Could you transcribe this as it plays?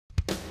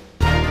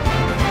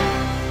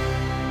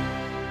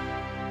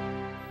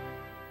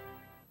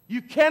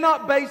You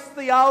cannot base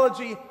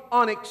theology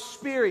on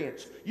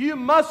experience. You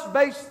must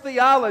base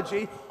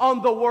theology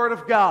on the Word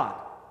of God.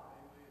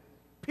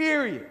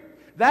 Period.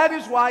 That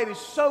is why it is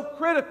so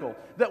critical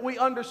that we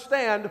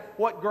understand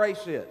what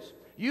grace is.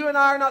 You and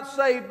I are not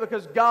saved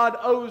because God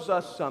owes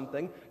us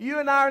something. You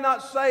and I are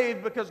not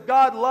saved because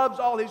God loves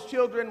all His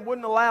children and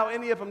wouldn't allow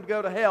any of them to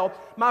go to hell.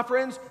 My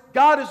friends,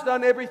 God has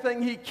done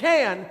everything He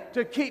can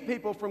to keep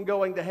people from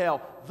going to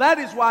hell. That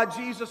is why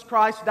Jesus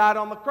Christ died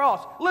on the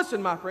cross.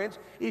 Listen, my friends,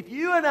 if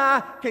you and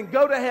I can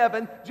go to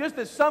heaven, just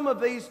as some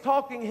of these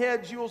talking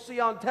heads you will see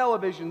on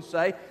television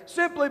say,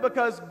 simply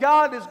because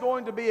God is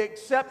going to be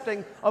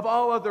accepting of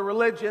all other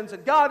religions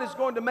and God is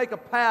going to make a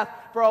path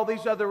for all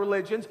these other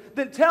religions,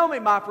 then tell me,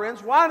 my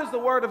friends, why does the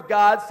Word of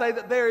God say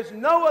that there is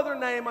no other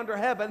name under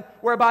heaven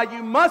whereby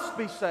you must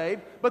be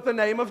saved but the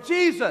name of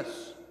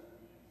Jesus?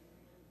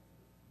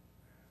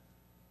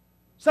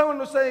 Someone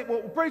will say,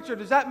 well, preacher,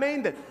 does that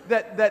mean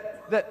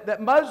that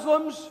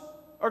Muslims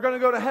are going to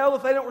go to hell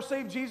if they don't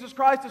receive Jesus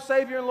Christ as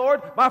Savior and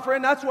Lord? My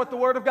friend, that's what the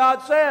Word of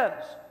God says.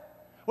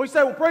 We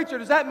say, well, preacher,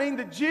 does that mean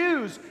that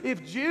Jews,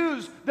 if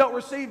Jews don't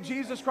receive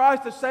Jesus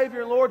Christ as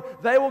Savior and Lord,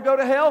 they will go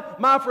to hell?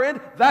 My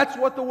friend, that's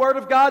what the Word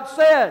of God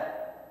said.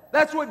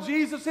 That's what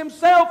Jesus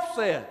Himself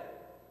said.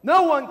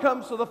 No one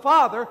comes to the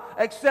Father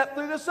except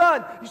through the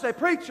Son. You say,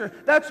 preacher,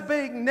 that's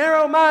being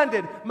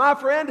narrow-minded. My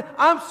friend,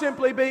 I'm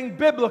simply being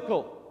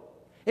biblical.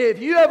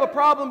 If you have a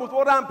problem with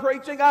what I'm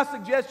preaching, I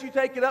suggest you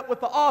take it up with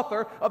the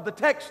author of the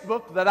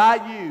textbook that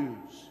I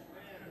use.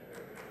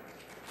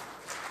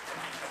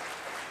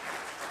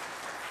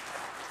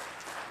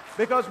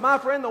 Because, my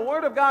friend, the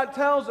Word of God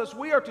tells us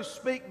we are to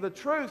speak the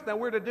truth and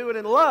we're to do it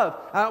in love.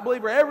 I don't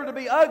believe we're ever to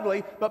be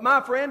ugly, but, my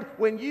friend,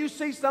 when you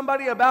see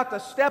somebody about to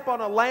step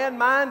on a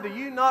landmine, do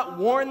you not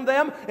warn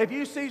them? If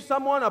you see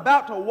someone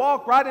about to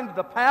walk right into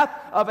the path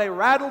of a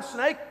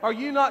rattlesnake, are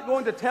you not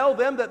going to tell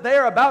them that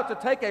they're about to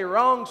take a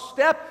wrong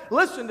step?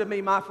 Listen to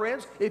me, my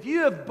friends. If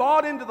you have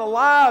bought into the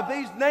lie of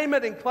these name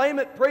it and claim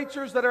it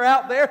preachers that are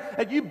out there,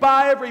 and you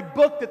buy every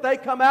book that they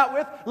come out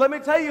with, let me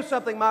tell you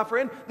something, my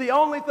friend. The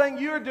only thing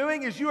you're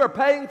doing is you are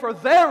paying for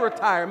their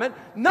retirement,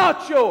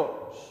 not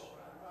yours.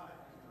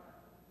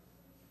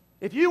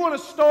 If you want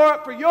to store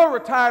up for your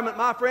retirement,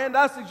 my friend,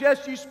 I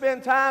suggest you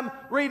spend time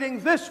reading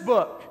this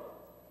book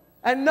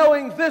and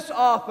knowing this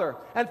author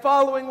and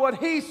following what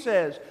he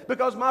says.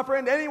 Because, my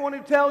friend, anyone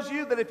who tells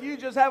you that if you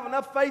just have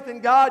enough faith in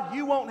God,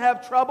 you won't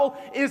have trouble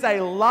is a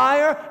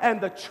liar,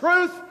 and the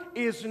truth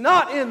is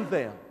not in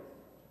them.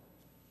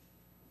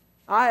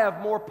 I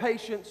have more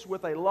patience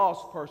with a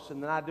lost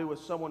person than I do with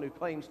someone who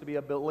claims to be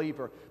a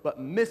believer but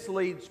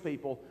misleads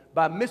people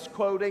by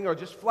misquoting or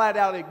just flat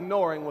out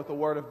ignoring what the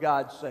Word of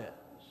God says.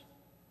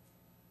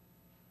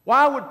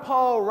 Why would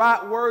Paul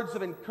write words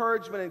of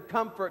encouragement and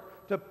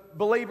comfort to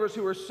believers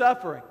who are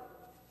suffering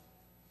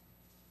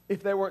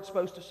if they weren't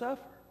supposed to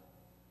suffer?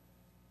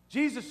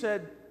 Jesus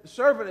said, the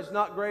servant is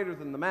not greater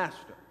than the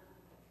master.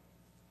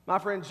 My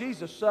friend,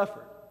 Jesus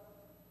suffered.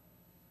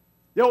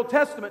 The Old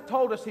Testament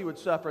told us He would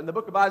suffer. In the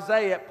book of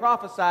Isaiah, it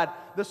prophesied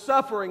the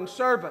suffering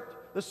servant,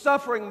 the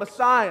suffering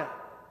Messiah.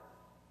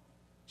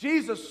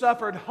 Jesus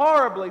suffered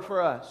horribly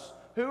for us.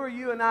 Who are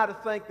you and I to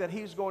think that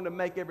He's going to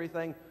make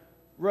everything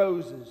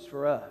roses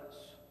for us?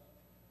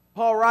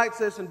 Paul writes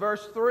this in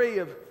verse 3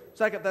 of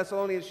 2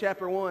 Thessalonians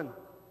chapter 1.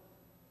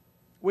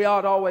 We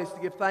ought always to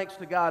give thanks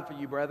to God for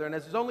you, brethren,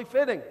 as is only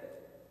fitting,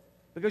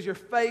 because your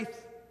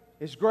faith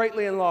is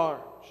greatly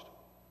enlarged,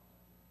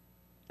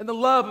 and the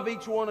love of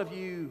each one of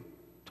you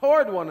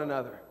toward one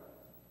another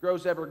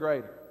grows ever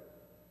greater.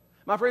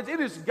 My friends, it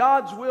is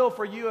God's will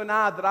for you and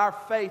I that our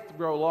faith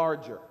grow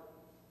larger,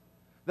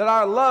 that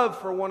our love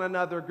for one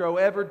another grow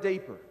ever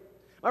deeper.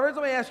 My friends,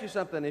 let me ask you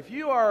something. If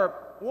you are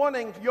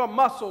wanting your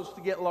muscles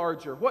to get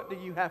larger, what do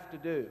you have to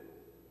do?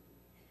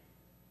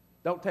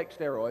 Don't take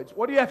steroids.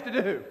 What do you have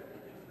to do?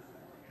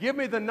 Give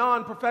me the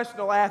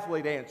non-professional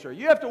athlete answer.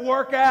 You have to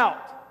work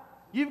out.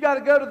 You've got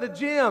to go to the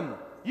gym.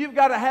 You've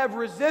got to have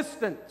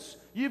resistance.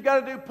 You've got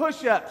to do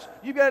push-ups.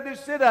 You've got to do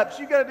sit-ups.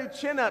 You've got to do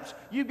chin-ups.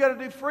 You've got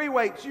to do free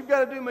weights. You've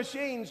got to do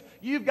machines.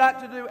 You've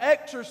got to do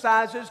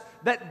exercises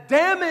that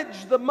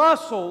damage the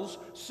muscles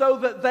so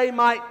that they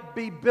might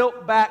be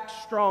built back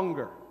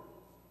stronger.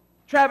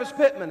 Travis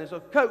Pittman is a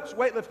coach,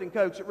 weightlifting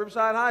coach at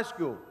Riverside High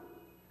School.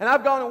 And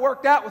I've gone and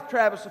worked out with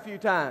Travis a few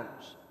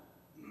times.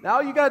 Now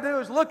all you got to do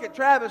is look at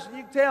Travis and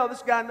you can tell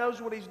this guy knows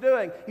what he's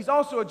doing. He's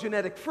also a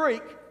genetic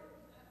freak.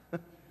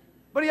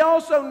 But he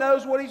also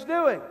knows what he's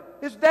doing.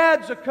 His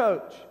dad's a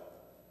coach.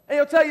 And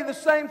he'll tell you the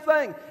same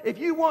thing. If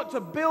you want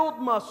to build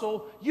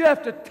muscle, you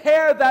have to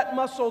tear that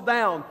muscle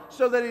down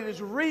so that it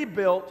is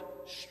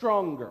rebuilt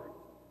stronger.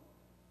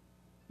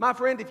 My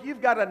friend, if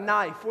you've got a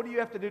knife, what do you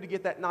have to do to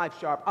get that knife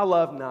sharp? I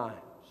love knives.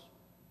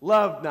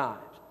 Love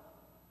knives.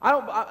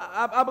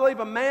 I believe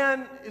a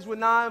man is with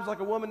knives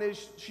like a woman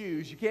is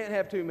shoes. You can't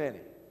have too many.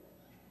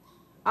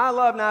 I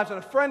love knives, and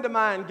a friend of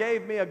mine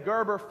gave me a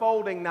Gerber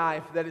folding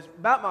knife that is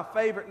about my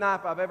favorite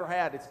knife I've ever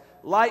had. It's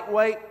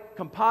lightweight,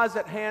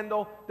 composite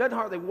handle, doesn't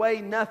hardly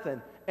weigh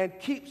nothing, and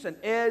keeps an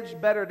edge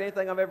better than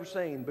anything I've ever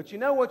seen. But you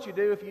know what you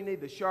do if you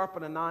need to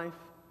sharpen a knife?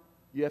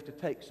 You have to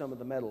take some of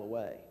the metal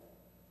away.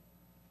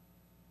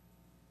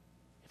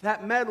 If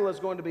that metal is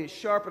going to be as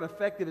sharp and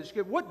effective as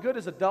good, what good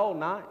is a dull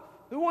knife?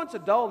 Who wants a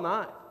dull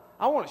knife?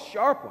 I want a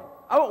sharp one.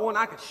 I want one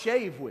I could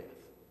shave with.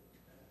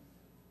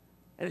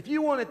 And if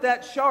you want it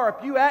that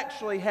sharp, you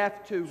actually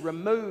have to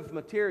remove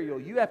material.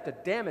 You have to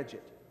damage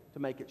it to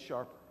make it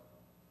sharper.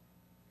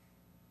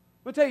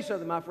 Let me tell you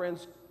something, my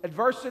friends.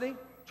 Adversity,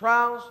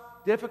 trials,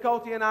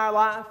 difficulty in our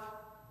life,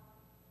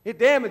 it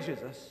damages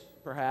us,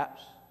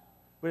 perhaps,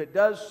 but it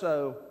does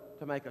so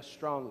to make us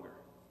stronger.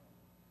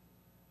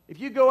 If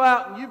you go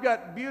out and you've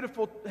got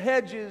beautiful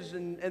hedges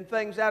and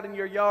things out in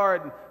your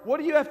yard, what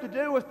do you have to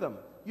do with them?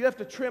 You have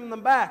to trim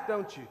them back,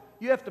 don't you?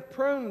 You have to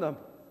prune them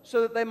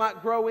so that they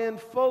might grow in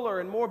fuller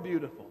and more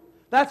beautiful.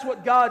 That's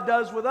what God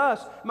does with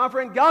us. My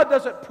friend, God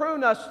doesn't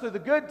prune us through the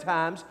good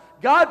times.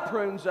 God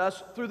prunes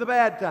us through the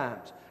bad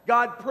times.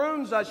 God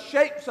prunes us,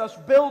 shapes us,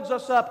 builds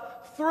us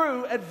up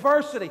through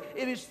adversity.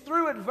 It is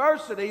through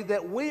adversity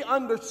that we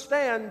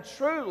understand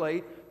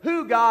truly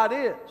who God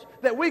is,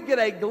 that we get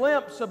a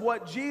glimpse of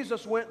what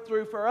Jesus went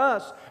through for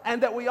us,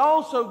 and that we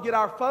also get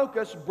our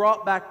focus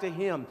brought back to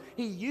Him.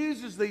 He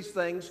uses these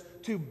things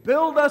to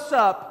build us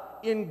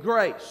up in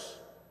grace.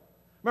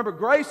 Remember,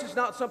 grace is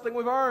not something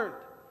we've earned.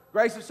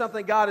 Grace is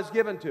something God has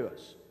given to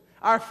us.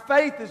 Our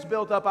faith is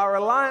built up, our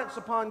reliance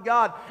upon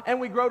God, and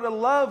we grow to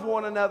love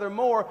one another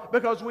more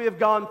because we have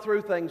gone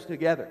through things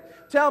together.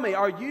 Tell me,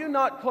 are you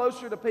not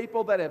closer to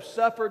people that have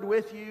suffered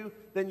with you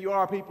than you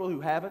are people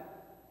who haven't?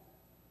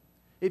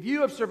 If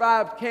you have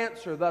survived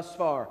cancer thus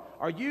far,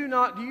 do you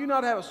not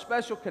have a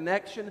special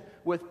connection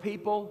with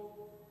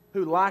people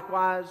who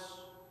likewise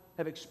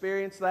have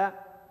experienced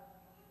that?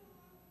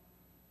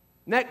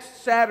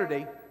 Next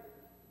Saturday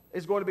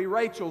is going to be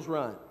Rachel's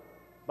run.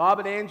 Bob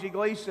and Angie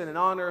Gleason, in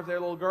honor of their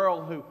little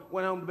girl who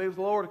went home to be with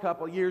the Lord a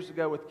couple of years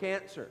ago with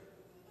cancer.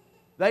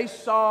 They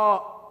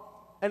saw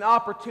an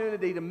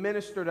opportunity to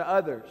minister to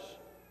others.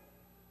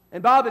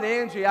 And Bob and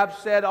Angie, I've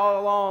said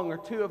all along, are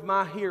two of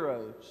my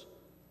heroes.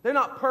 They're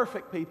not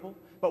perfect people,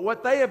 but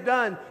what they have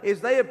done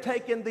is they have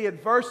taken the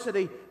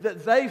adversity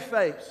that they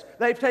face.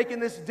 They've taken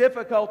this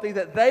difficulty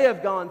that they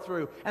have gone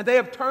through, and they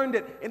have turned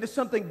it into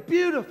something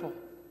beautiful,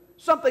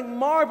 something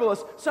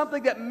marvelous,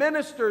 something that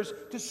ministers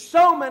to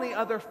so many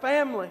other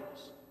families.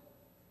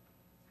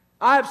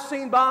 I have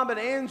seen Bob and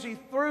Angie,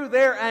 through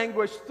their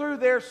anguish, through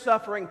their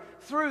suffering,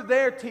 through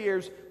their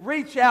tears,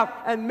 reach out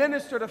and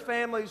minister to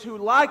families who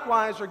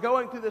likewise are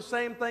going through the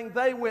same thing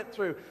they went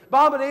through.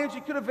 Bob and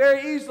Angie could have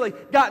very easily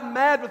gotten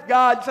mad with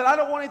God and said, I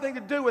don't want anything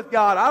to do with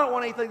God. I don't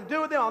want anything to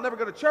do with Him. I'll never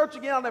go to church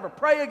again. I'll never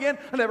pray again.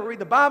 I'll never read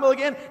the Bible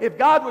again. If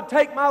God would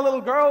take my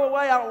little girl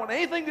away, I don't want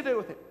anything to do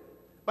with Him.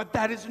 But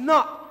that is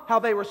not how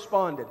they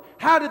responded.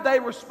 How did they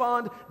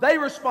respond? They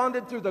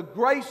responded through the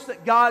grace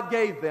that God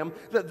gave them,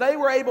 that they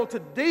were able to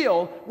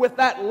deal with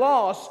that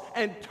loss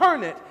and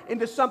turn it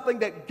into something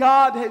that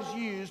God has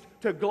used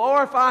to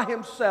glorify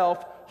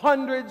Himself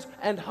hundreds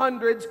and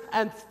hundreds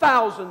and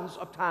thousands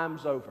of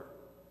times over.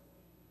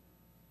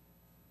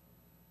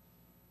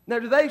 Now,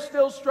 do they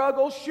still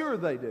struggle? Sure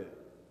they do.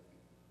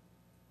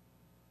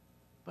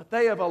 But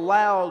they have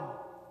allowed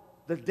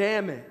the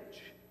damage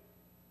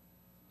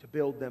to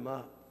build them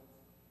up,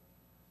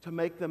 to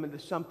make them into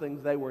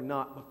something they were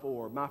not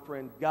before. My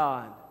friend,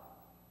 God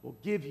will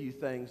give you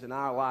things in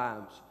our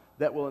lives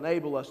that will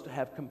enable us to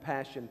have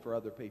compassion for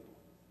other people.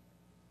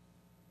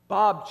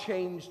 Bob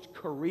changed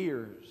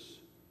careers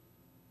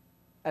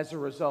as a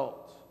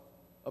result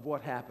of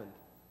what happened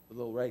with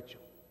little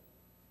Rachel.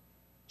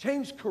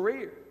 Changed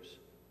careers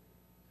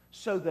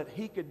so that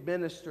he could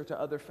minister to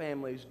other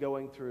families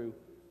going through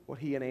what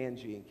he and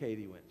Angie and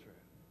Katie went through.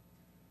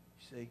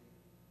 You see?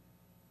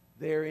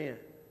 Therein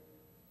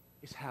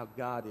is how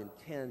God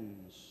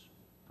intends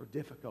for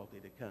difficulty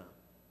to come.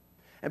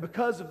 And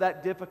because of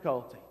that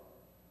difficulty,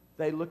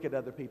 they look at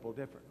other people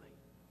differently.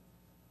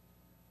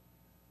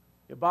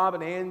 Bob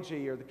and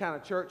Angie are the kind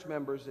of church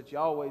members that you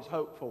always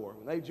hope for.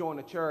 When they join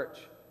a church,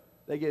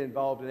 they get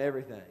involved in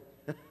everything.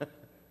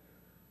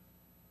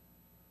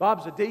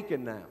 Bob's a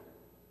deacon now.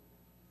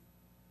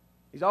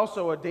 He's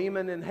also a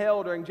demon in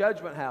hell during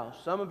Judgment House.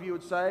 Some of you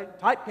would say,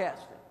 typecasting.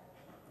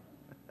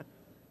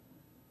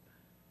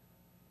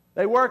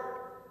 They work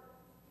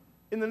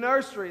in the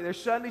nursery. They're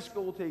Sunday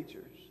school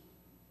teachers.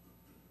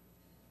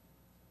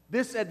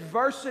 This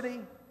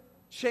adversity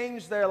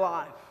changed their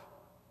life.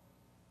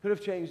 Could have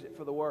changed it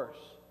for the worse.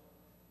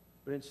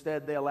 But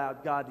instead, they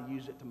allowed God to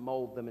use it to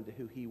mold them into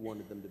who He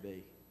wanted them to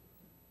be.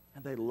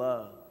 And they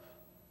love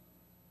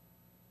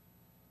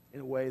in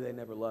a way they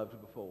never loved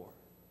before.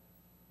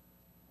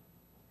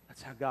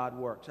 That's how God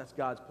works. That's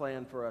God's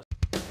plan for us.